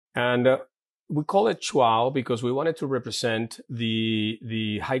And we call it Chuao because we wanted to represent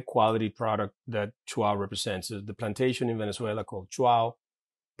the high quality product that Chuao represents. The plantation in Venezuela called Chuao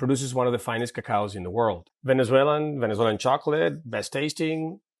produces one of the finest cacaos in the world. Venezuelan chocolate, best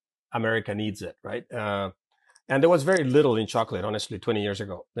tasting. America needs it, right? And there was very little in chocolate, honestly, 20 years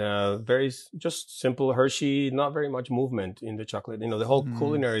ago. Very just simple Hershey, not very much movement in the chocolate. The whole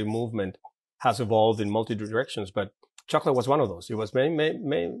culinary movement has evolved in multi directions, but chocolate was one of those. It was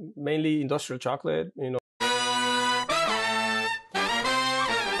mainly industrial chocolate.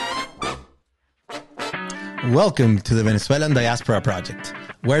 Welcome to the Venezuelan Diaspora Project,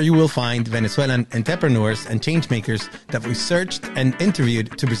 where you will find Venezuelan entrepreneurs and changemakers that we searched and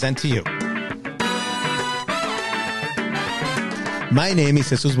interviewed to present to you. My name is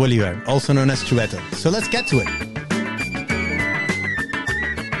Jesus Bolivar, also known as Chubeto, so let's get to it.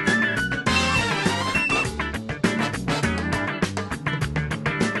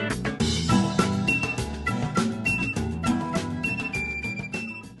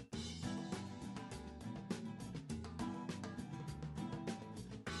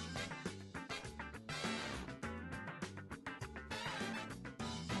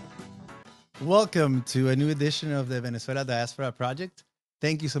 Welcome to a new edition of the Venezuela Diaspora Project.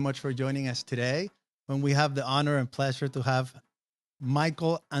 Thank you so much for joining us today when we have the honor and pleasure to have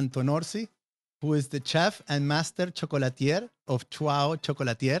Michael Antonorsi, who is the chef and master chocolatier of Chuao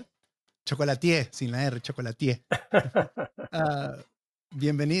Chocolatier. Chocolatier, sin la R, chocolatier.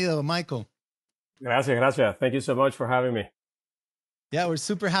 Bienvenido, Michael. Gracias. Thank you so much for having me. Yeah, we're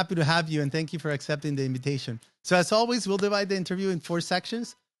super happy to have you, and thank you for accepting the invitation. So as always, we'll divide the interview in 4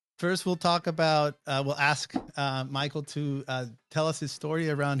 sections. First, we'll talk about, we'll ask Michael to tell us his story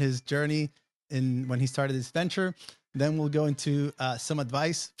around his journey when he started this venture. Then we'll go into some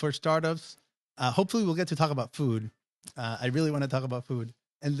advice for startups. Hopefully, we'll get to talk about food. I really want to talk about food.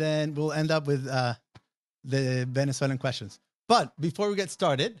 And then we'll end up with the Venezuelan questions. But before we get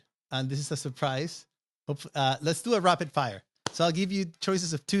started, and this is a surprise, let's do a rapid fire. So I'll give you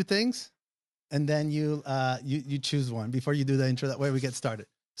choices of 2 things, and then you choose one before you do the intro. That way we get started.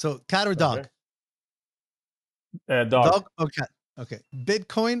 So cat or dog? Okay. Dog. Dog or cat? Okay.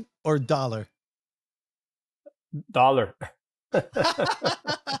 Bitcoin or dollar? Dollar.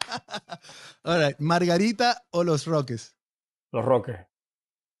 All right. Margarita o Los Roques? Los Roques.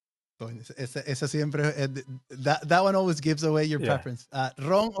 Esa siempre, that one always gives away your preference.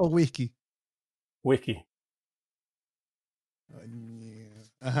 Ron or whiskey? Whiskey.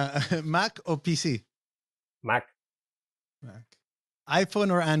 Mac or PC? Mac.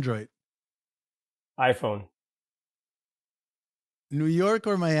 iPhone or Android? iPhone. New York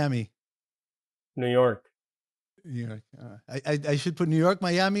or Miami? New York. New York. I should put New York,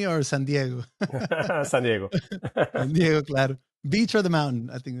 Miami, or San Diego? San Diego. San Diego, claro. Beach or the mountain?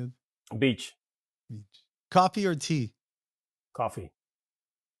 I think. Beach. Coffee or tea? Coffee.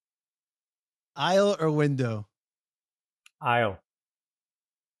 Aisle or window? Aisle.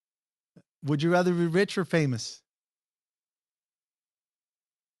 Would you rather be rich or famous?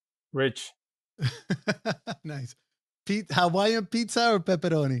 Rich. Nice. Hawaiian pizza or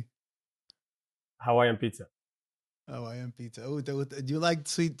pepperoni? Hawaiian pizza. Hawaiian pizza. Oh, do you like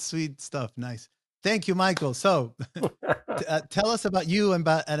sweet stuff? Nice. Thank you, Michael. So, tell us about you and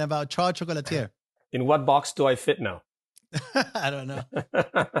about Chuao Chocolatier. In what box do I fit now? I don't know.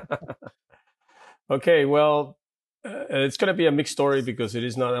 Okay, well, it's going to be a mixed story because it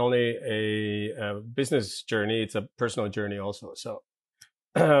is not only a business journey, it's a personal journey also. So,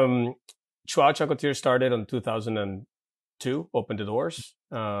 Chuao Chocolatier started in 2002, opened the doors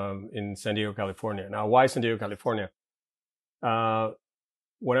in San Diego, California. Now, why San Diego, California?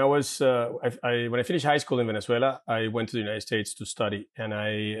 When I finished high school in Venezuela, I went to the United States to study, and I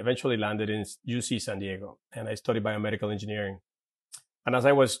eventually landed in UC San Diego, and I studied biomedical engineering. And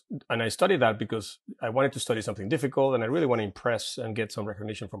I studied that because I wanted to study something difficult, and I really want to impress and get some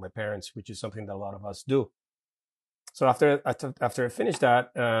recognition from my parents, which is something that a lot of us do. So after I finished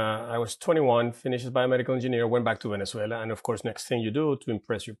that, I was 21, finished as biomedical engineer, went back to Venezuela. And of course, next thing you do to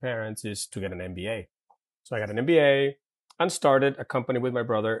impress your parents is to get an MBA. So I got an MBA and started a company with my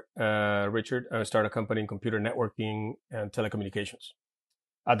brother, Richard. I started a company in computer networking and telecommunications.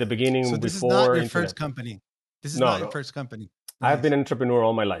 At the beginning, so this before is not your internet. First company. This is not your first company. Nice. I've been an entrepreneur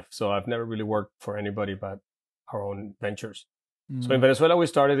all my life, so I've never really worked for anybody but our own ventures. So in Venezuela, we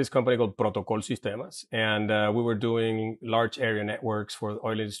started this company called Protocol Sistemas, and we were doing large area networks for the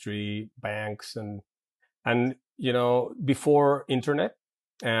oil industry, banks, and before internet,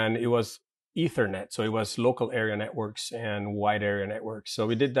 and it was Ethernet, so it was local area networks and wide area networks. So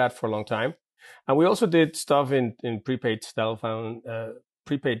we did that for a long time, and we also did stuff in prepaid cell phone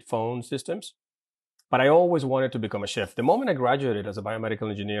prepaid phone systems. But I always wanted to become a chef. The moment I graduated as a biomedical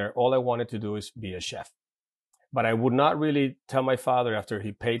engineer, all I wanted to do is be a chef. But I would not really tell my father after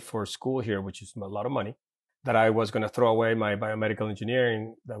he paid for school here, which is a lot of money, that I was going to throw away my biomedical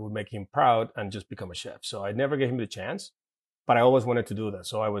engineering that would make him proud and just become a chef. So I never gave him the chance, but I always wanted to do that.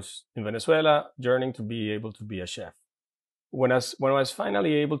 So I was in Venezuela journeying to be able to be a chef. When I was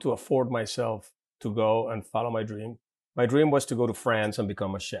finally able to afford myself to go and follow my dream was to go to France and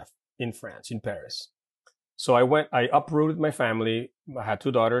become a chef in France, in Paris. So I uprooted my family. I had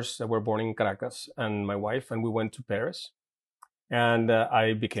 2 daughters that were born in Caracas and my wife, and we went to Paris. And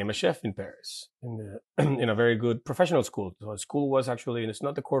I became a chef in Paris in a very good professional school. So the school was actually, and it's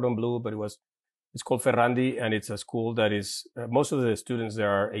not the Cordon Bleu, but it's called Ferrandi, and it's a school that is, most of the students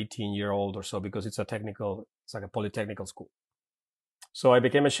there are 18-year-old or so, because it's like a polytechnical school. So I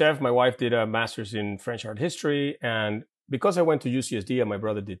became a chef. My wife did a master's in French art history. And because I went to UCSD and my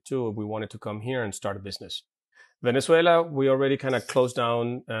brother did too, we wanted to come here and start a business. Venezuela, we already kind of closed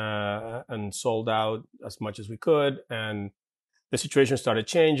down and sold out as much as we could. And the situation started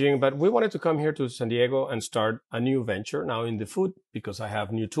changing, but we wanted to come here to San Diego and start a new venture now in the food, because I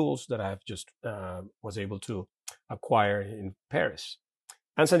have new tools that I have just was able to acquire in Paris.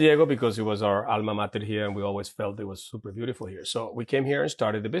 And San Diego, because it was our alma mater here and we always felt it was super beautiful here. So we came here and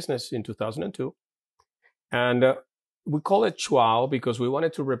started the business in 2002. And we call it Chuao because we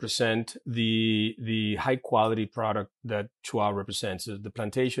wanted to represent the high quality product that Chuao represents. The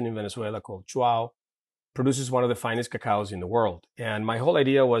plantation in Venezuela called Chuao produces one of the finest cacaos in the world. And my whole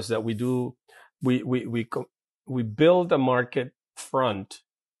idea was that we build a market front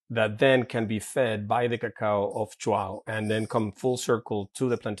that then can be fed by the cacao of Chuao and then come full circle to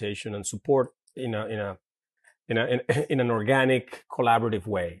the plantation and support in an organic, collaborative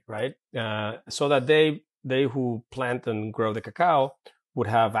way, right? So that they who plant and grow the cacao would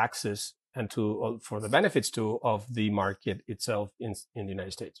have access and for the benefits of the market itself in the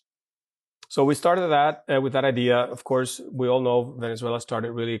United States. So we started that with that idea. Of course, we all know Venezuela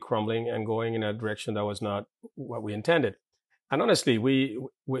started really crumbling and going in a direction that was not what we intended. And honestly, when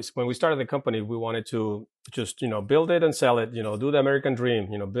we started the company, we wanted to just, build it and sell it, do the American dream,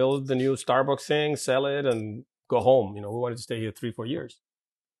 build the new Starbucks thing, sell it and go home. We wanted to stay here 3-4 years.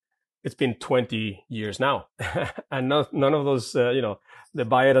 It's been 20 years now. And none of those, the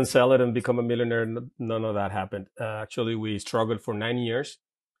buy it and sell it and become a millionaire, none of that happened. Actually, we struggled for 9 years.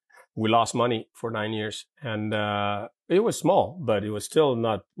 We lost money for 9 years, and it was small, but it was still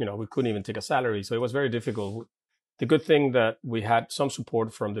not, we couldn't even take a salary. So it was very difficult. The good thing that we had some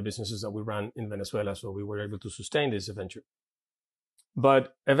support from the businesses that we ran in Venezuela, so we were able to sustain this venture.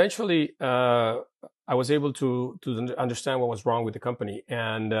 But eventually, I was able to understand what was wrong with the company,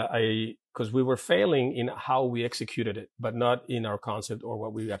 and because we were failing in how we executed it, but not in our concept or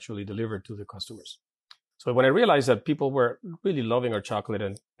what we actually delivered to the customers. So when I realized that people were really loving our chocolate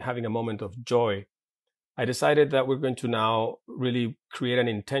and having a moment of joy, I decided that we're going to now really create an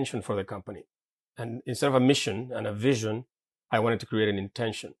intention for the company. And instead of a mission and a vision, I wanted to create an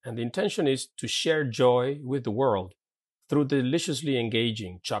intention. And the intention is to share joy with the world through deliciously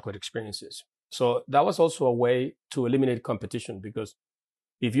engaging chocolate experiences. So that was also a way to eliminate competition, because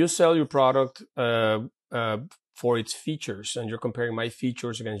if you sell your product for its features and you're comparing my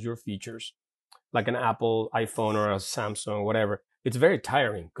features against your features, like an Apple iPhone or a Samsung, whatever, it's very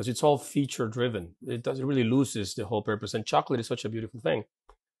tiring because it's all feature driven. It really loses the whole purpose. And chocolate is such a beautiful thing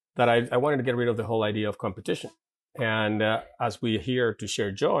that I wanted to get rid of the whole idea of competition. And as we're here to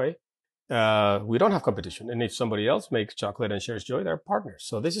share joy, we don't have competition. And if somebody else makes chocolate and shares joy, they're partners.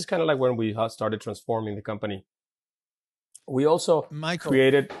 So this is kind of like when we started transforming the company. We also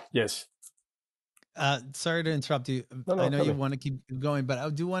created, yes. Sorry to interrupt you. No, I know you want to keep going, but I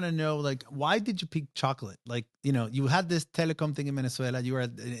do want to know, why did you pick chocolate? You had this telecom thing in Venezuela. You were a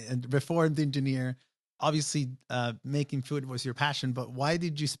reformed engineer. Obviously, making food was your passion, but why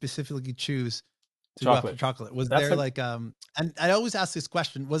did you specifically choose to go after chocolate? Was there and I always ask this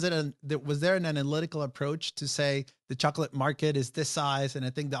question, was there an analytical approach to say the chocolate market is this size and I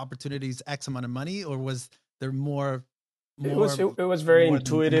think the opportunity is X amount of money, or was there more? It was very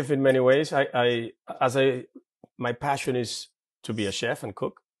intuitive in many ways. My passion is to be a chef and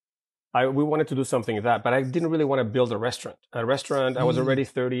cook. We wanted to do something like that, but I didn't really want to build a restaurant. I was already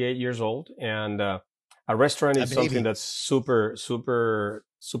 38 years old, and a restaurant is something that's super, super,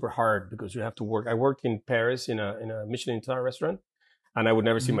 super hard because you have to work. I worked in Paris in a Michelin star restaurant, and I would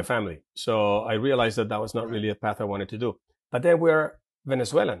never see my family. So I realized that was not really a path I wanted to do. But then we're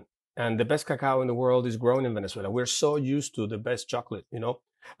Venezuelan. And the best cacao in the world is grown in Venezuela. We're so used to the best chocolate,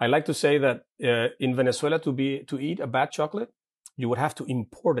 I like to say that in Venezuela, to eat a bad chocolate you would have to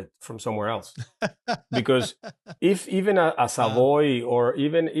import it from somewhere else. Because if even a Savoy or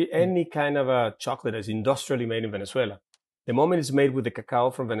even any kind of a chocolate is industrially made in Venezuela, the moment it's made with the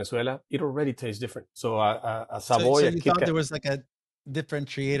cacao from Venezuela, it already tastes different. So a Savoy, So a you Kit thought Kat, there was like a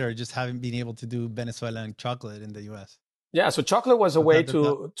differentiator, just having been able to do Venezuelan chocolate in the US. yeah. So chocolate was a Was way that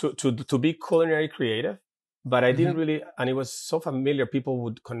the to be culinary creative, but I didn't Mhm. really, and it was so familiar. People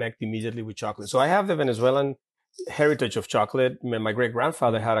would connect immediately with chocolate. So I have the Venezuelan heritage of chocolate. My great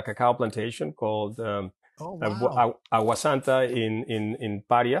grandfather had a cacao plantation called Oh wow. Aguasanta in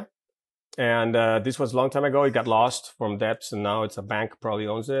Paria. And this was a long time ago. It got lost from depths, and now it's a bank probably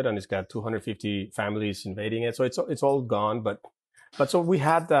owns it, and it's got 250 families invading it. So it's all gone. But so we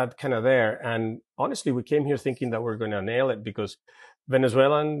had that kind of there, and honestly, we came here thinking that we're going to nail it because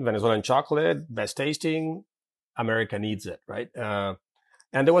Venezuelan chocolate, best tasting, America needs it, right?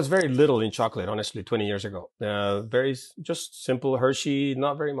 And there was very little in chocolate, honestly, 20 years ago. Very just simple Hershey,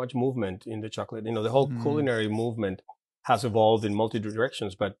 not very much movement in the chocolate. You know, the whole Mm. culinary movement has evolved in multi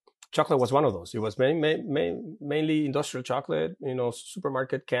directions, but chocolate was one of those. It was mainly industrial chocolate, you know,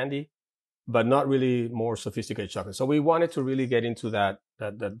 supermarket candy, but not really more sophisticated chocolate. So we wanted to really get into that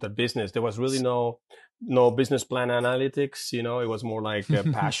business. There was really no business plan analytics. You know, it was more like a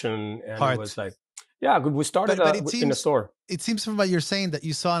passion, and it was Heart. like, yeah, we started But in a store. it seems from what you're saying that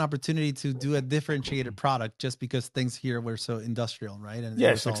you saw an opportunity to do a differentiated product just because things here were so industrial, right? And it was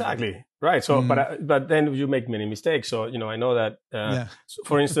Yes, all like, exactly. Right. So, mm, but then you make many mistakes. So, you know, I know that, yeah. so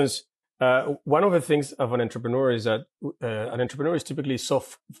for instance, one of the things of an entrepreneur is that an entrepreneur is typically so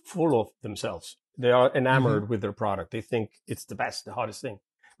full of themselves. They are Mhm. enamored with their product. They think it's the best, the hottest thing,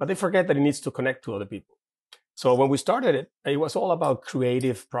 but they forget that it needs to connect to other people. So when we started it, it was all about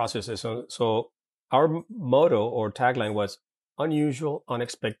creative processes. So our motto or tagline was unusual,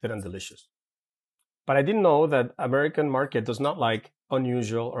 unexpected, and delicious. But I didn't know that American market does not like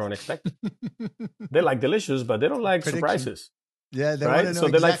unusual or unexpected. They like delicious, but they don't like Prediction. surprises, Yeah, they want to right? know So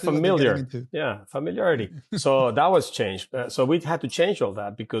they like exactly what they're getting familiar. into. Yeah, familiarity. So that was changed. So we had to change all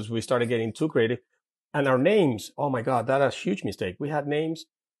that because we started getting too creative. And our names, oh my God, that was a huge mistake. We had names.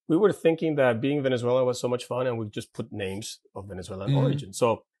 We were thinking that being Venezuela was so much fun, and we just put names of Venezuelan Mhm. origin.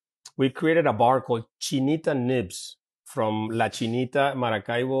 So we created a bar called Chinita Nibs from La Chinita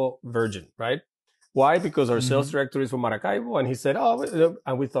Maracaibo Virgin, right? Why? Because our sales Mhm. director is from Maracaibo, and he said, "Oh,"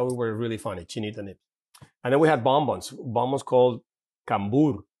 and we thought we were really funny, Chinita Nibs. And then we had bonbons called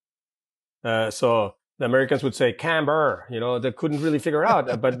Cambur. So the Americans would say Camber, you know, they couldn't really figure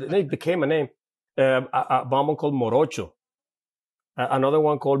out, but they became a name. A bonbon called Morocho, another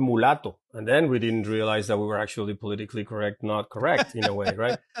one called Mulato. And then we didn't realize that we were actually politically correct, not correct in a way,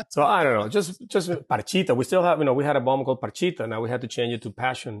 right? So I don't know, just Parchita. We still have, you know, we had a bonbon called Parchita. Now we had to change it to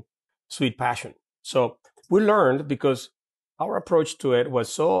Passion, Sweet Passion. So we learned because our approach to it was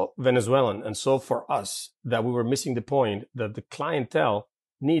so Venezuelan and so for us that we were missing the point that the clientele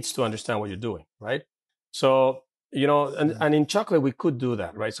needs to understand what you're doing, right? So, you know, and in chocolate, we could do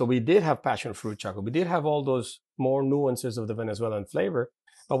that, right? So we did have passion fruit chocolate. We did have all those more nuances of the Venezuelan flavor,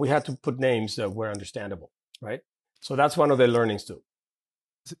 but we had to put names that were understandable, right? So that's one of the learnings too.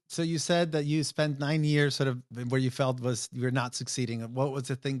 So you said that you spent 9 years sort of where you felt was you're not succeeding. What was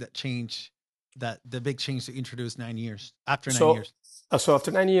the thing that changed, that the big change to introduce 9 years after nine So, years? so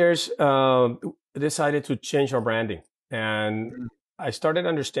after 9 years, I decided to change our branding, and Mm. I started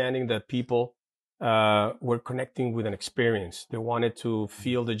understanding that people were connecting with an experience. They wanted to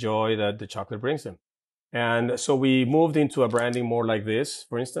feel the joy that the chocolate brings them, and so we moved into a branding more like this,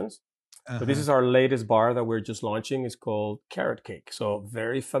 for instance. So this Uh-huh. is our latest bar that we're just launching. It's called Carrot Cake. So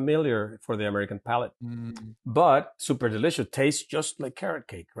very familiar for the American palate, Mm. but super delicious. Tastes just like carrot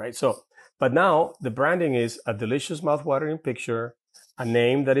cake, right? So, but now the branding is a delicious, mouth-watering picture, a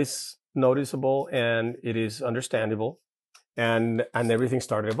name that is noticeable and it is understandable, and everything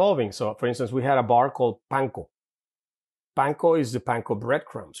started evolving. So, for instance, we had a bar called Panko. Panko is the panko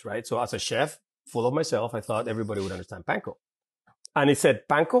breadcrumbs, right? So, as a chef, full of myself, I thought everybody would understand panko. And it said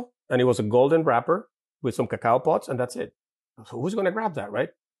panko, and it was a golden wrapper with some cacao pods, and that's it. So who's going to grab that, right?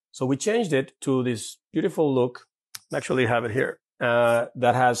 So we changed it to this beautiful look. I actually have it here.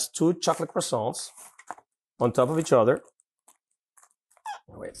 That has two chocolate croissants on top of each other.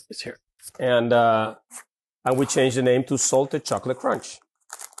 Oh, wait, it's here. And we changed the name to Salted Chocolate Crunch.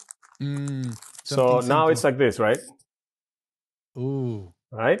 Mm. So Something now it's simple. like this, right? Ooh.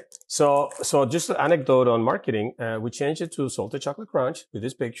 Right. So just an anecdote on marketing. We changed it to Salted Chocolate Crunch with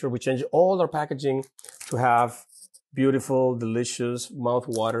this picture. We changed all our packaging to have beautiful, delicious,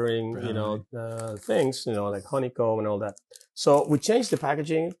 mouth-watering, Right. things, like honeycomb and all that. So we changed the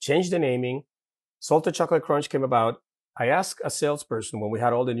packaging, changed the naming. Salted Chocolate Crunch came about. I asked a salesperson when we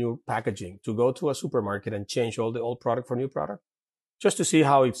had all the new packaging to go to a supermarket and change all the old product for new product, just to see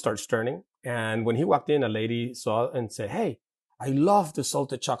how it starts turning. And when he walked in, a lady saw and said, "Hey, I love the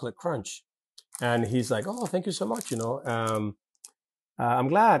salted chocolate crunch." And he's like, "Oh, thank you so much. I'm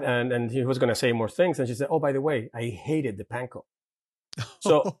glad." And he was going to say more things. And she said, "Oh, by the way, I hated the panko."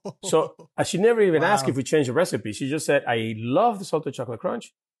 So she never even asked if we changed the recipe. She just said, "I love the salted chocolate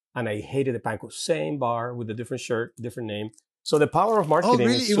crunch and I hated the panko." Same bar with a different shirt, different name. So the power of marketing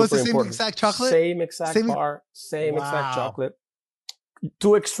is super important. It was the same exact chocolate? Same exact bar, same exact chocolate.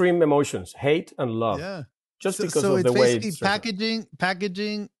 Two extreme emotions, hate and love. Yeah. Just because of the way it's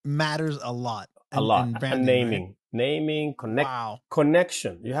packaging matters a lot. And branding, and naming. Right? Naming,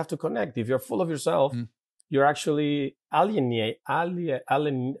 connection. You have to connect. If you're full of yourself, you're actually that's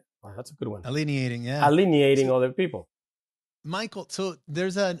a good one. Alienating other people. Michael, so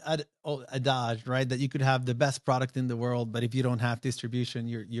there's a adage, right? That you could have the best product in the world, but if you don't have distribution,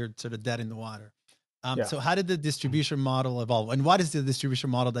 you're sort of dead in the water. So how did the distribution model evolve, and what is the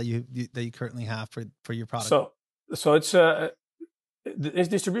distribution model that you currently have for your product? So it's its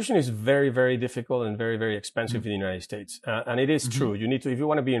distribution is very, very difficult and very, very expensive in the United States, and it is true. You need to, if you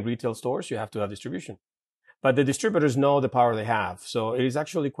want to be in retail stores, you have to have distribution. But the distributors know the power they have, so it is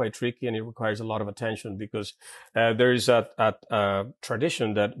actually quite tricky, and it requires a lot of attention because there is a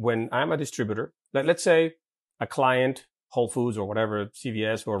tradition that when I'm a distributor, let's say a client, Whole Foods or whatever,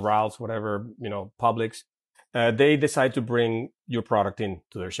 CVS or Ralph's, whatever, Publix, they decide to bring your product in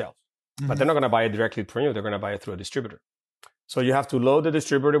to their shelves. But they're not going to buy it directly from you. They're going to buy it through a distributor. So you have to load the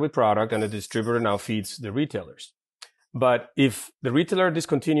distributor with product, and the distributor now feeds the retailers. But if the retailer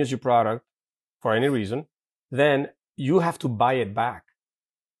discontinues your product for any reason, then you have to buy it back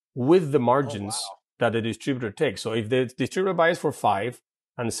with the margins that the distributor takes. So if the distributor buys for 5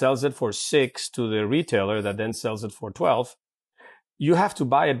 and sells it for 6 to the retailer that then sells it for 12, you have to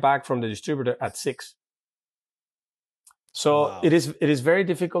buy it back from the distributor at 6. So it is very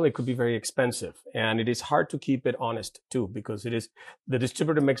difficult. It could be very expensive, and it is hard to keep it honest too, because it is the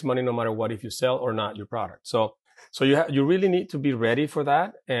distributor makes money no matter what if you sell or not your product. So you really need to be ready for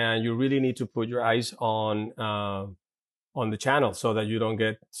that, and you really need to put your eyes on the channel so that you don't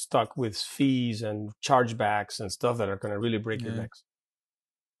get stuck with fees and chargebacks and stuff that are going to really break your necks.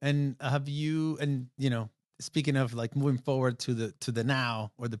 And speaking of like moving forward to the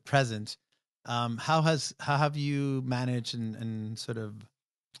now or the present, how have you managed and sort of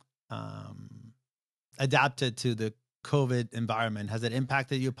adapted to the COVID environment? Has it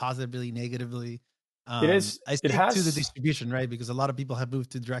impacted you positively, negatively? It has to the distribution, right? Because a lot of people have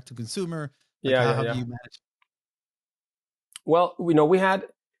moved to direct to consumer. How have you managed? Well, we had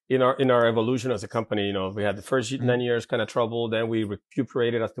in our evolution as a company, we had the first 9 years kind of trouble. Then we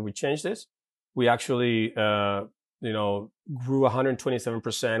recuperated after we changed this. We actually, grew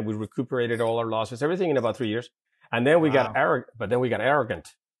 127%. We recuperated all our losses, everything in about 3 years. And then we got arrogant.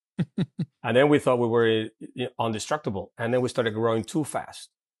 And then we thought we were indestructible. And then we started growing too fast.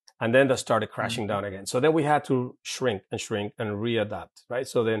 And then that started crashing down again. So then we had to shrink and readapt, right?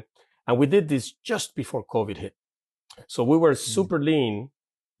 So then, and we did this just before COVID hit. So we were super lean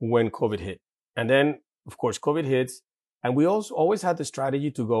when COVID hit. And then, of course, COVID hits. And we also always had the strategy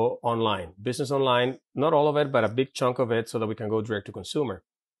to go online, business online, not all of it, but a big chunk of it so that we can go direct to consumer.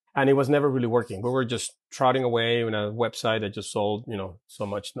 And it was never really working. We were just trotting away in a website that just sold, so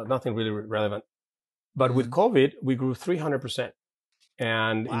much, nothing really relevant. But with COVID, we grew 300%.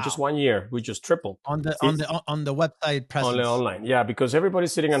 And in just 1 year, we just tripled on the website presence. Only online, yeah, because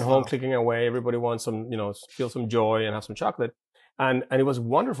everybody's sitting at home clicking away. Everybody wants some, feel some joy and have some chocolate, and it was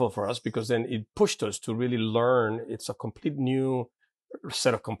wonderful for us because then it pushed us to really learn. It's a complete new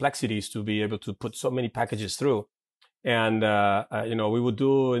set of complexities to be able to put so many packages through, and we would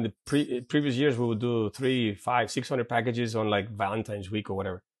do in the previous years we would do 300, 500, 600 packages on like Valentine's week or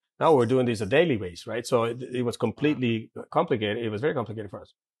whatever. Now we're doing this a daily base, right? So it was completely complicated. It was very complicated for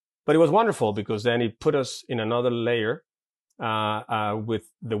us, but it was wonderful because then it put us in another layer with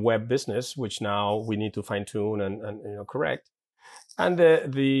the web business, which now we need to fine tune and correct. And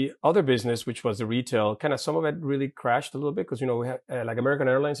the other business, which was the retail, kind of some of it really crashed a little bit because we had like American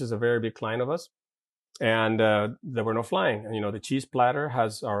Airlines is a very big client of us, and there were no flying. And the cheese platter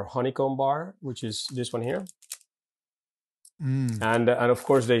has our honeycomb bar, which is this one here. And of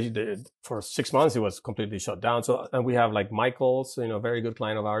course they for 6 months it was completely shut down. So, and we have like Michael's, a very good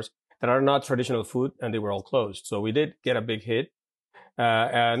client of ours that are not traditional food, and they were all closed. So we did get a big hit.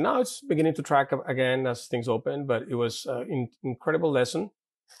 And now it's beginning to track again as things open, but it was an incredible lesson.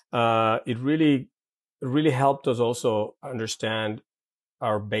 It really helped us also understand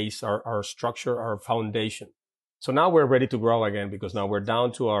our base, our structure, our foundation. So now we're ready to grow again because now we're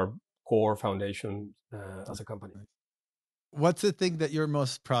down to our core foundation as a company. What's the thing that you're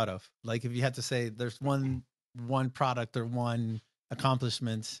most proud of? Like if you had to say there's one product or one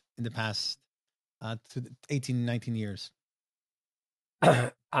accomplishment in the past 18, 19 years.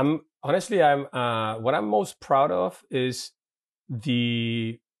 I'm what I'm most proud of is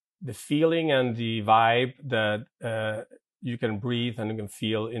the feeling and the vibe that you can breathe and you can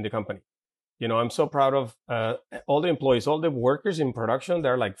feel in the company. You know, I'm so proud of all the employees, all the workers in production.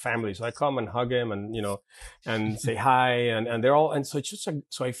 They're like family. So I come and hug them and, you know, and say hi and they're all, and so it's just,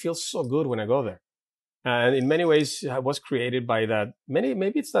 so I feel so good when I go there. And in many ways, I was created by that.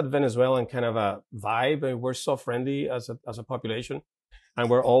 Maybe it's that Venezuelan kind of a vibe. We're so friendly as a population,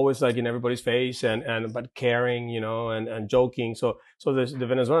 and we're always like in everybody's face and but caring, you know, and joking. So the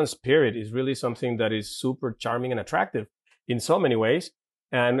Venezuelan spirit is really something that is super charming and attractive in so many ways.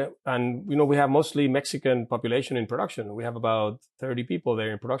 And you know, we have mostly Mexican population in production. We have about 30 people there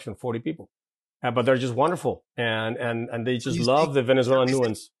in production, 40 people, but they're just wonderful, and they just love the Venezuelan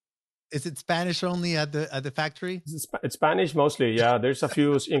nuance. Is it Spanish only at the factory? It's Spanish mostly. Yeah, there's a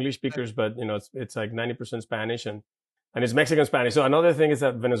few English speakers, but you know, it's like 90% Spanish and it's Mexican Spanish. So another thing is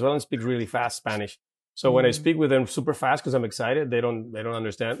that Venezuelans speak really fast Spanish. So when I speak with them super fast because I'm excited, they don't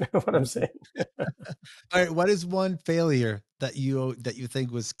understand what I'm saying. All right, what is one failure that you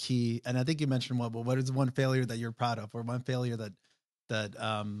think was key? And I think you mentioned one, but what is one failure that you're proud of, or one failure that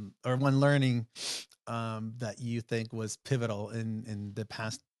or one learning that you think was pivotal in the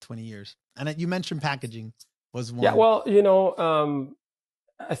past 20 years? And you mentioned packaging was one. Yeah, well, you know,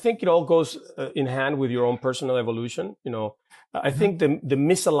 I think it all goes in hand with your own personal evolution. You know, I think the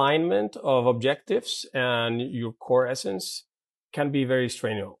misalignment of objectives and your core essence can be very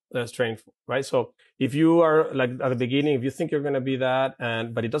stressful, right? So if you are like at the beginning, if you think you're going to be that,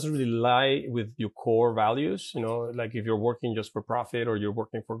 but it doesn't really lie with your core values, you know, like if you're working just for profit or you're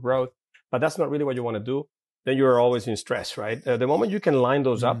working for growth, but that's not really what you want to do, then you're always in stress, right? The moment you can line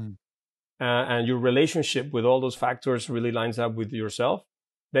those up and your relationship with all those factors really lines up with yourself,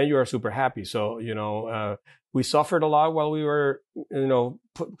 then you are super happy. So, you know, we suffered a lot while we were, you know,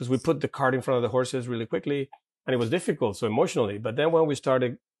 because we put the cart in front of the horses really quickly and it was difficult. So emotionally, but then when we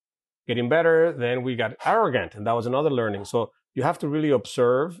started getting better, then we got arrogant and that was another learning. So you have to really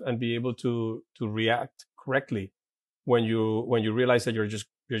observe and be able to react correctly when you realize that you're just,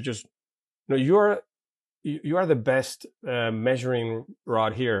 you know, you are the best measuring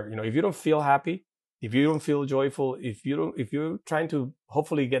rod here. You know, if you don't feel happy, if you don't feel joyful, if you're trying to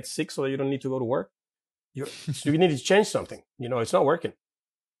hopefully get sick so that you don't need to go to work, you need to change something. You know, it's not working.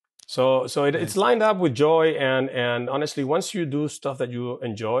 So it's lined up with joy and honestly, once you do stuff that you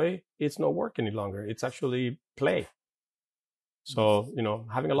enjoy, it's not work any longer. It's actually play. So, you know,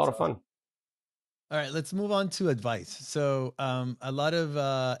 having a lot of fun. All right, let's move on to advice. So a lot of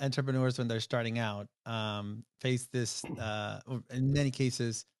entrepreneurs when they're starting out face this, in many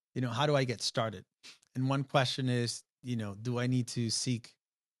cases, you know, how do I get started? And one question is, you know, do I need to seek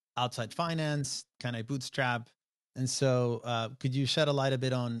outside finance? Can I bootstrap? And so could you shed a light a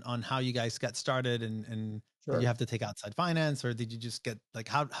bit on how you guys got started and Sure. did you have to take outside finance or did you just get like,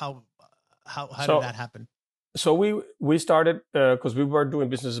 how did that happen? So we started because we were doing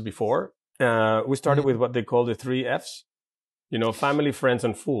businesses before. We started with what they call the 3 Fs, you know, family, friends,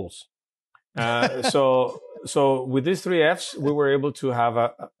 and fools. So with these 3 Fs, we were able to have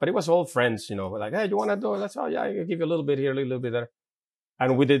but it was all friends, you know, like, hey, you want to do it? Let's, oh yeah, I give you a little bit here, a little bit there.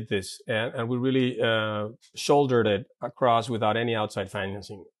 And we did this and we really shouldered it across without any outside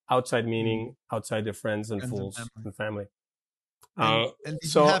financing. Outside meaning outside the friends and fools and family. And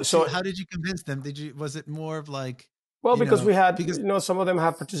how did you convince them? Was it more of like, well, because we had, you know, some of them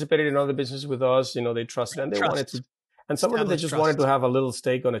have participated in other businesses with us, you know, they trusted and they wanted to, and some of them, they just wanted to have a little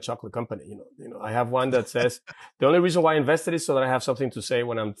stake on a chocolate company. You know, I have one that says the only reason why I invested is so that I have something to say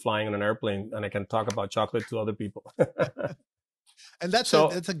when I'm flying on an airplane and I can talk about chocolate to other people. And that's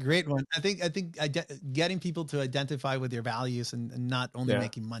a great one. I think getting people to identify with your values and not only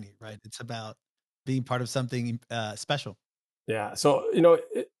making money, right? It's about being part of something special. Yeah. So, you know,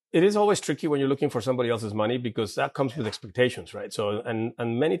 it is always tricky when you're looking for somebody else's money because that comes with expectations, right? So,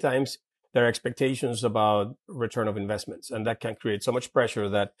 and many times there are expectations about return of investments, and that can create so much pressure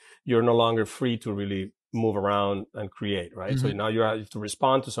that you're no longer free to really move around and create, right? So now you have to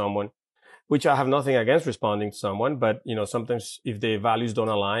respond to someone, which I have nothing against responding to someone, but you know, sometimes if the values don't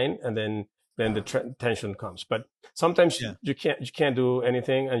align, and then the tension comes. But sometimes you can't do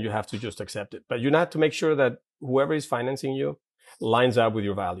anything, and you have to just accept it. But you have to make sure that whoever is financing you lines up with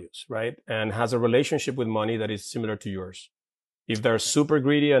your values, right? And has a relationship with money that is similar to yours. If they're super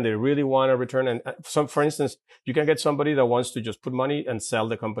greedy and they really want a return, and for instance, you can get somebody that wants to just put money and sell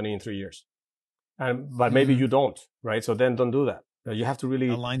the company in 3 years, but maybe you don't, right? So then don't do that. You have to really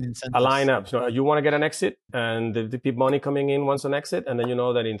align up. So you want to get an exit, and the money coming in wants an exit, and then you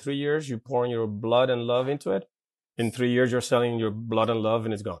know that in 3 years you're pouring your blood and love into it. In 3 years you're selling your blood and love,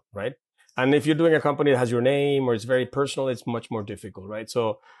 and it's gone, right? And if you're doing a company that has your name or it's very personal, it's much more difficult, right?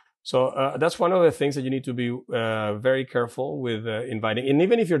 So that's one of the things that you need to be very careful with inviting. And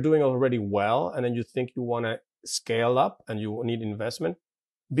even if you're doing already well, and then you think you want to scale up and you need investment,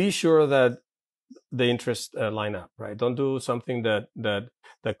 be sure that the interests line up, right? Don't do something that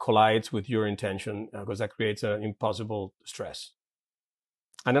collides with your intention, because that creates an impossible stress.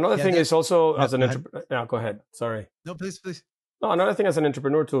 And another thing is also as an entrepreneur. Yeah, go ahead. Sorry. No, please. No, another thing as an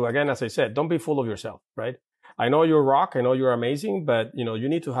entrepreneur too. Again, as I said, don't be full of yourself, right? I know you're rock. I know you're amazing, but you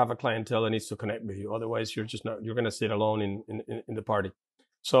need to have a clientele that needs to connect with you. Otherwise, you're going to sit alone in the party.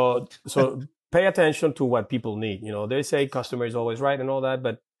 So pay attention to what people need. They say customer is always right and all that,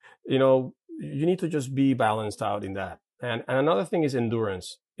 but you need to just be balanced out in that. And another thing is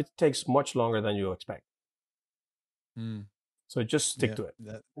endurance. It takes much longer than you expect. So just stick to it.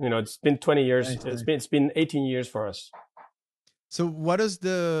 It's been 20 years. It's been 18 years for us. So what is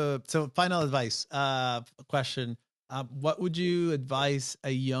final advice question? What would you advise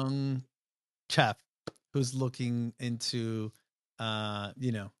a young chef who's looking into, how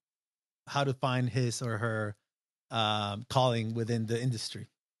to find his or her calling within the industry?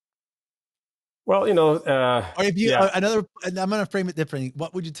 Well, or if you I'm going to frame it differently.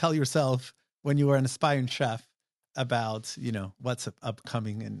 What would you tell yourself when you were an aspiring chef about, what's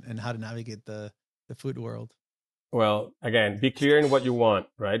upcoming and how to navigate the food world? Well, again, be clear in what you want,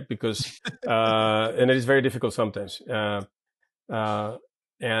 right? Because, and it is very difficult sometimes. You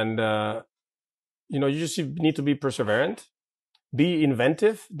just need to be perseverant, be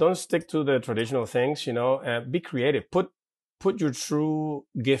inventive. Don't stick to the traditional things, be creative. Put your true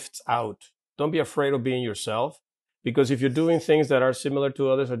gifts out. Don't be afraid of being yourself, because if you're doing things that are similar to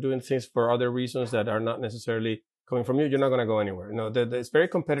others or doing things for other reasons that are not necessarily coming from you, you're not going to go anywhere. It's a very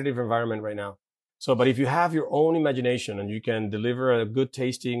competitive environment right now. So, but if you have your own imagination and you can deliver a good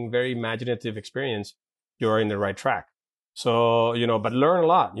tasting, very imaginative experience, you're in the right track. So, but learn a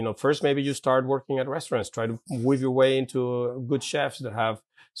lot. First, maybe you start working at restaurants, try to weave your way into good chefs that have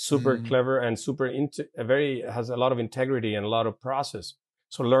super clever and has a lot of integrity and a lot of process.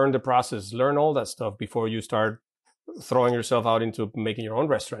 So learn the process, learn all that stuff before you start throwing yourself out into making your own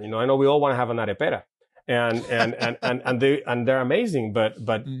restaurant. I know we all want to have an arepera. And they're amazing, but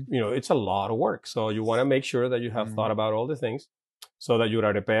it's a lot of work. So you want to make sure that you have thought about all the things, so that your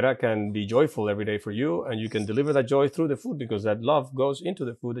arepera can be joyful every day for you, and you can deliver that joy through the food, because that love goes into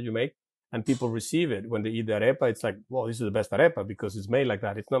the food that you make, and people receive it when they eat the arepa. It's like, well, this is the best arepa because it's made like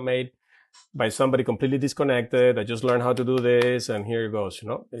that. It's not made by somebody completely disconnected. I just learned how to do this, and here it goes.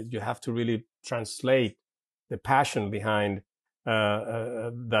 You have to really translate the passion behind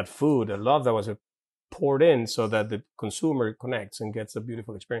that food, the love that was poured in, so that the consumer connects and gets a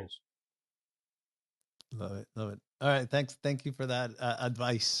beautiful experience. Love it. All right. Thank you for that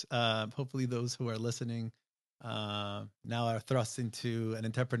advice. Hopefully those who are listening now are thrust into an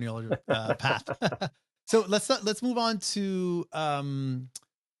entrepreneurial path. So let's move on to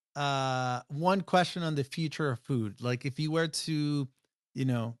one question on the future of food. Like, if you were to,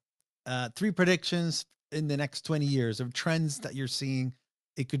 3 predictions in the next 20 years of trends that you're seeing.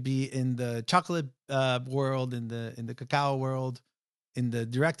 It could be in the chocolate world, in the cacao world, in the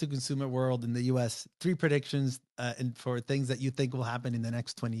direct-to-consumer world in the U.S. 3 predictions and for things that you think will happen in the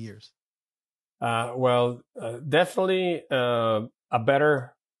next 20 years. Definitely a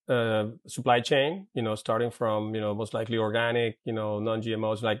better supply chain. Starting from most likely organic,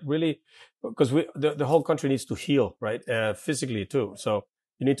 non-GMOs. Like, really, because the whole country needs to heal, right? Physically too. So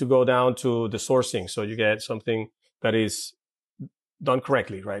you need to go down to the sourcing, so you get something that is done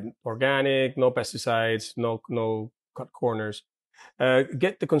correctly, right? Organic, no pesticides, no cut corners.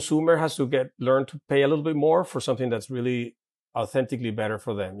 The consumer has to learn to pay a little bit more for something that's really authentically better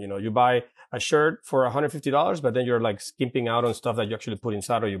for them. You buy a shirt for $150, but then you're like skimping out on stuff that you actually put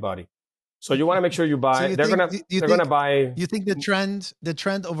inside of your body. So you want to make sure you buy. So they're gonna buy. You think the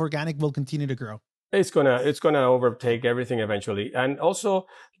trend of organic will continue to grow? It's gonna overtake everything eventually. And also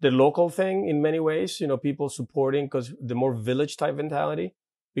the local thing in many ways, people supporting, because the more village type mentality,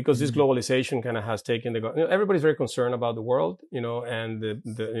 because this globalization kind of has taken everybody's very concerned about the world, and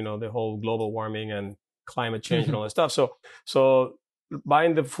the whole global warming and climate change and all that stuff. So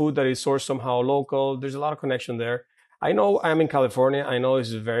buying the food that is sourced somehow local, there's a lot of connection there. I know I'm in California. I know it's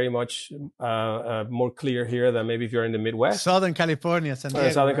very much more clear here than maybe if you're in the Midwest, Southern California, San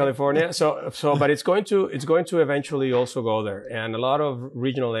Diego, Southern right? California. But it's going to eventually also go there, and a lot of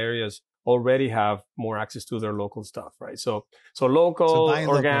regional areas already have more access to their local stuff, right? So local,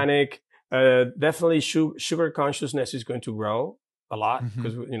 organic, definitely sugar consciousness is going to grow a lot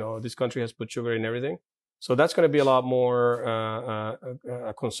because this country has put sugar in everything. So that's going to be a lot more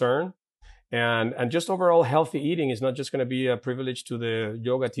a concern. And just overall healthy eating is not just going to be a privilege to the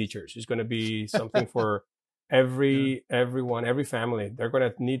yoga teachers. It's going to be something for everyone, every family. They're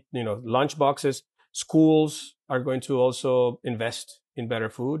going to need, lunch boxes. Schools are going to also invest in better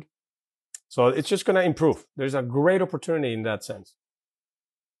food. So it's just going to improve. There's a great opportunity in that sense.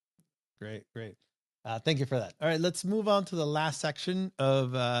 Great. Thank you for that. All right, let's move on to the last section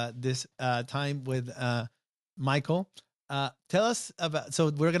of this time with Michael. Tell us about, so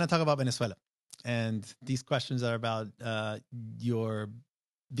we're going to talk about Venezuela, and these questions are about your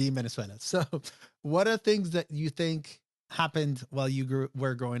being Venezuela. So what are things that you think happened while you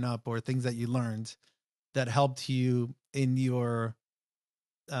were growing up, or things that you learned that helped you in your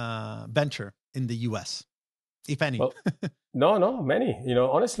venture in the US, if any? Well, no, many.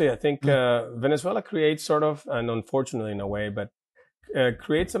 Honestly, I think Venezuela creates sort of, and unfortunately in a way, but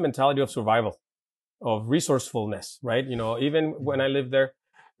creates a mentality of survival, of resourcefulness, right? Even when I lived there,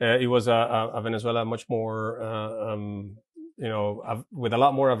 it was a Venezuela much more, with a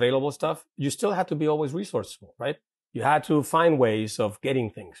lot more available stuff. You still had to be always resourceful, right? You had to find ways of getting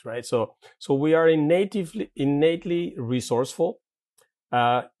things, right? So we are innately resourceful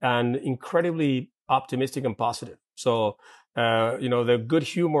and incredibly optimistic and positive. So the good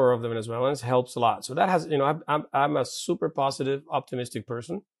humor of the Venezuelans helps a lot. So that has, I'm a super positive, optimistic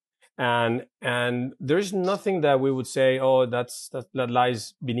person. And there's nothing that we would say, oh, that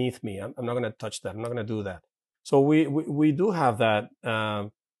lies beneath me. I'm not going to touch that. I'm not going to do that. So we do have that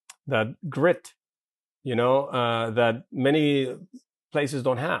grit, that many places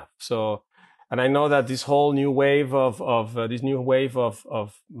don't have. So, and I know that this whole new wave of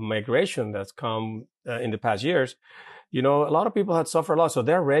migration that's come in the past years, a lot of people had suffered a lot. So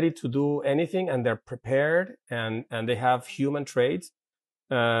they're ready to do anything, and they're prepared, and they have human traits.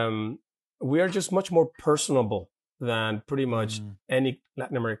 We are just much more personable than pretty much any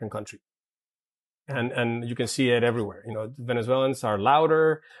Latin American country. And you can see it everywhere. Venezuelans are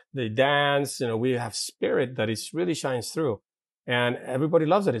louder, they dance, we have spirit that really shines through, and everybody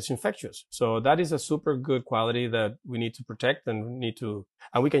loves it. It's infectious. So that is a super good quality that we need to protect, and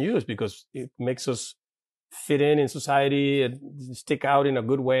we can use, because it makes us fit in society and stick out in a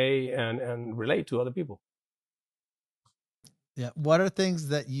good way and relate to other people. Yeah. What are things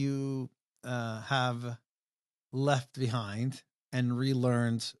that you have left behind and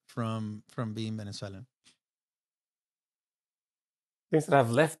relearned from being Venezuelan? Things that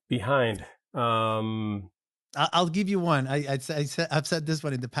I've left behind. I'll give you one. I've said this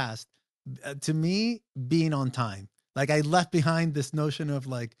one in the past. To me, being on time. Like, I left behind this notion of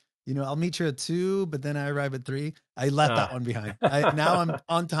like, I'll meet you at 2, but then I arrive at 3. I left that one behind. Now I'm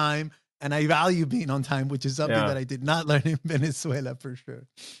on time, and I value being on time, which is something that I did not learn in Venezuela, for sure.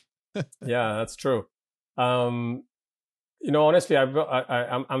 Yeah, that's true. Honestly,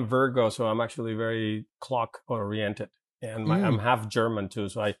 I'm Virgo, so I'm actually very clock oriented, and I'm half German too,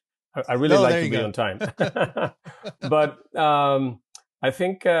 so I really like to be on time. But I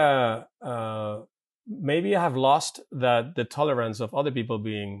think maybe I have lost the tolerance of other people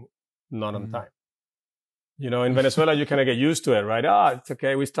being not on time. In Venezuela, you kind of get used to it, right? It's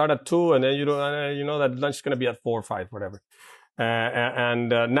okay. We start at 2, and then you know that lunch is going to be at 4 or 5, whatever. And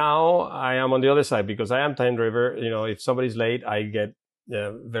now I am on the other side, because I am time driver. If somebody's late, I get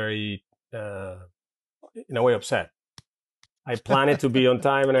very, in a way, upset. I plan it to be on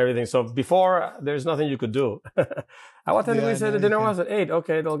time and everything. So before, there's nothing you could do. At what time did we say the dinner was? At 8.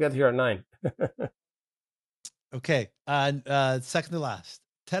 Okay, they'll get here at 9. Okay. And second to last,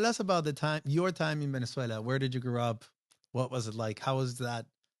 tell us about your time in Venezuela. Where did you grow up? What was it like? How was that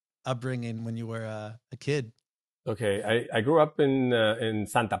upbringing when you were a kid? Okay, I grew up in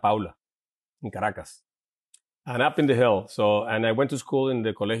Santa Paula, in Caracas, and up in the hill. And I went to school in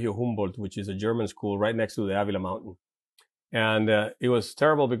the Colegio Humboldt, which is a German school right next to the Avila Mountain. And it was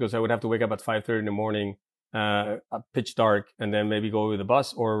terrible, because I would have to wake up at 5:30 in the morning, pitch dark, and then maybe go with a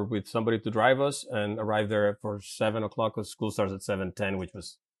bus or with somebody to drive us, and arrive there for 7 o'clock, because school starts at 7:10, which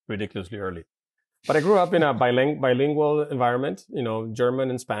was ridiculously early. But I grew up in a bilingual environment, German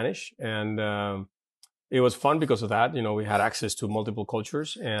and Spanish, and it was fun because of that. We had access to multiple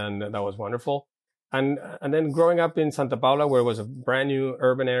cultures, and that was wonderful. and then growing up in Santa Paula, where it was a brand new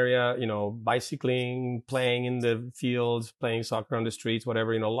urban area, bicycling, playing in the fields, playing soccer on the streets,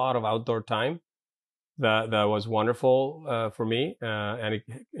 whatever, a lot of outdoor time. That was wonderful for me, and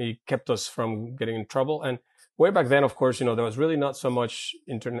it kept us from getting in trouble. And way back then, of course, there was really not so much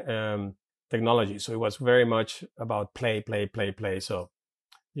technology, so it was very much about play. So,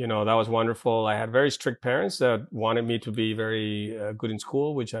 that was wonderful. I had very strict parents that wanted me to be very good in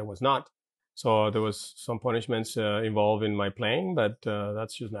school, which I was not. So there was some punishments involved in my playing, but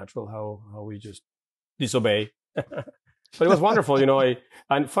that's just natural how we just disobey. But it was wonderful,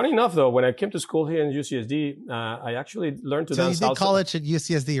 and funny enough, though, when I came to school here in UCSD, I actually learned to dance salsa. So you did college at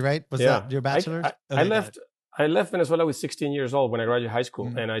UCSD, right? Was that your bachelor's? I left Venezuela with 16 years old when I graduated high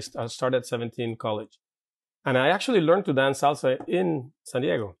school, and I started at 17 college. And I actually learned to dance salsa in San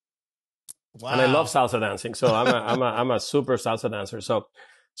Diego. Wow. And I love salsa dancing, so I'm a super salsa dancer. So,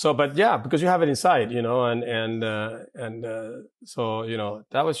 but yeah, because you have it inside, so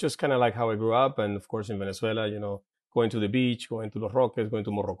that was just kind of like how I grew up, and of course in Venezuela, going to the beach, going to Los Roques, going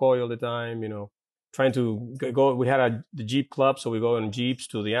to Morrocoy all the time, trying to go. We had the Jeep club, so we go in Jeeps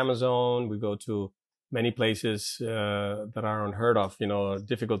to the Amazon. We go to many places that are unheard of,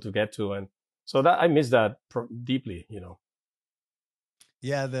 difficult to get to, and so that I miss that deeply,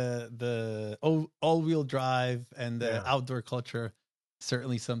 Yeah, the all-wheel drive and the outdoor culture,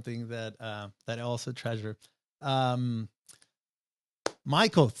 certainly something that I also treasure.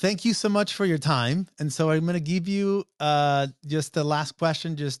 Michael, thank you so much for your time. And so I'm going to give you just the last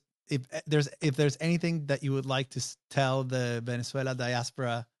question. Just if there's anything that you would like to tell the Venezuela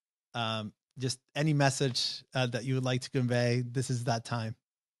diaspora, just any message that you would like to convey, this is that time.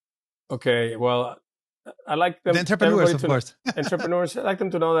 Okay. Well, I like them, the entrepreneurs, of course. Entrepreneurs, I like them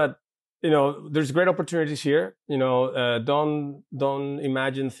to know that, there's great opportunities here. Don't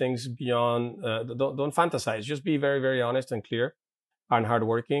imagine things beyond, don't fantasize. Just be very, very honest and clear and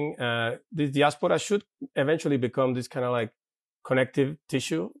hardworking. The diaspora should eventually become this kind of like connective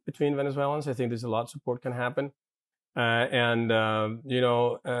tissue between Venezuelans. I think there's a lot of support can happen.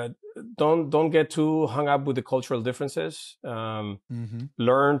 Don't get too hung up with the cultural differences.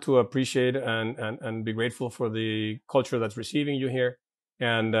 Learn to appreciate and be grateful for the culture that's receiving you here.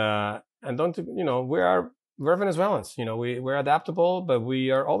 And don't, we're Venezuelans, we're adaptable, but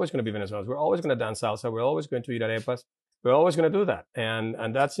we are always going to be Venezuelans. We're always going to dance salsa. We're always going to eat arepas. We're always going to do that.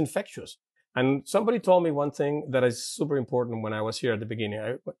 And that's infectious. And somebody told me one thing that is super important when I was here at the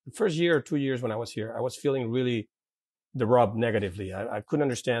beginning. The first year or 2 years when I was here, I was feeling really the rub negatively. I couldn't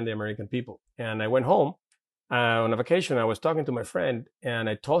understand the American people. And I went home on a vacation. I was talking to my friend and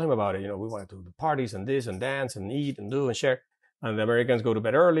I told him about it. We wanted to do parties and this and dance and eat and do and share. And the Americans go to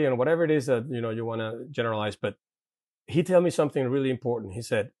bed early and whatever it is that, you want to generalize. But he told me something really important. He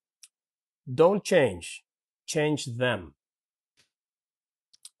said, don't change them.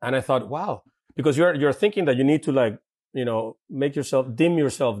 And I thought, wow, because you're thinking that you need to dim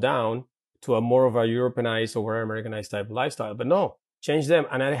yourself down to a more of a Europeanized or Americanized type of lifestyle. But no, change them.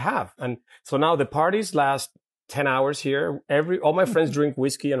 And I have. And so now the parties last 10 hours here. All my friends drink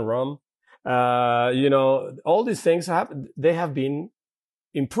whiskey and rum. All these things they have been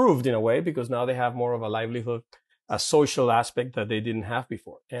improved in a way because now they have more of a livelihood, a social aspect that they didn't have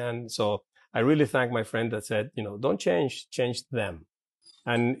before. And so I really thank my friend that said, don't change them.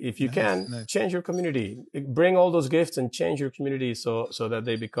 And if you can, change your community, bring all those gifts and change your community so that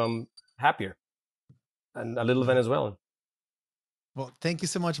they become happier and a little Venezuelan. Well, thank you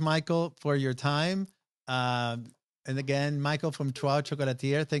so much, Michael, for your time. And again, Michael from Trois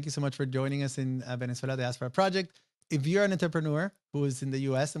Chocolatier, thank you so much for joining us in Venezuela Diaspora Project. If you're an entrepreneur who is in the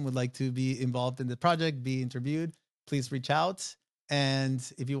US and would like to be involved in the project, be interviewed, please reach out. And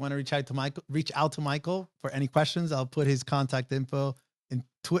if you want to reach out to Michael for any questions, I'll put his contact info in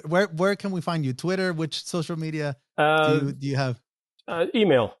Twitter. Where can we find you? Twitter? Which social media do you have?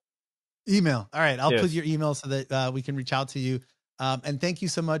 Email. All right. I'll put your email so that we can reach out to you. And thank you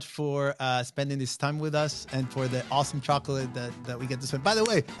so much for spending this time with us and for the awesome chocolate that we get to spend. By the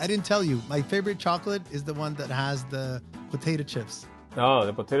way, I didn't tell you, my favorite chocolate is the one that has the potato chips. Oh,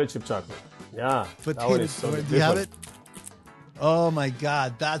 the potato chip chocolate. Yeah. Potato. Do you have it? Oh my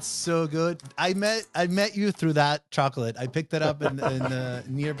God, that's so good. I met you through that chocolate. I picked it up in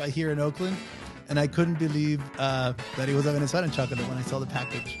nearby here in Oakland, and I couldn't believe that it was a Venezuelan chocolate when I saw the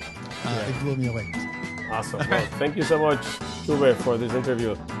package. It blew me away. Awesome. Well, thank you so much, Tuve, for this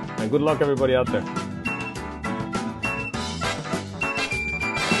interview, and good luck everybody out there.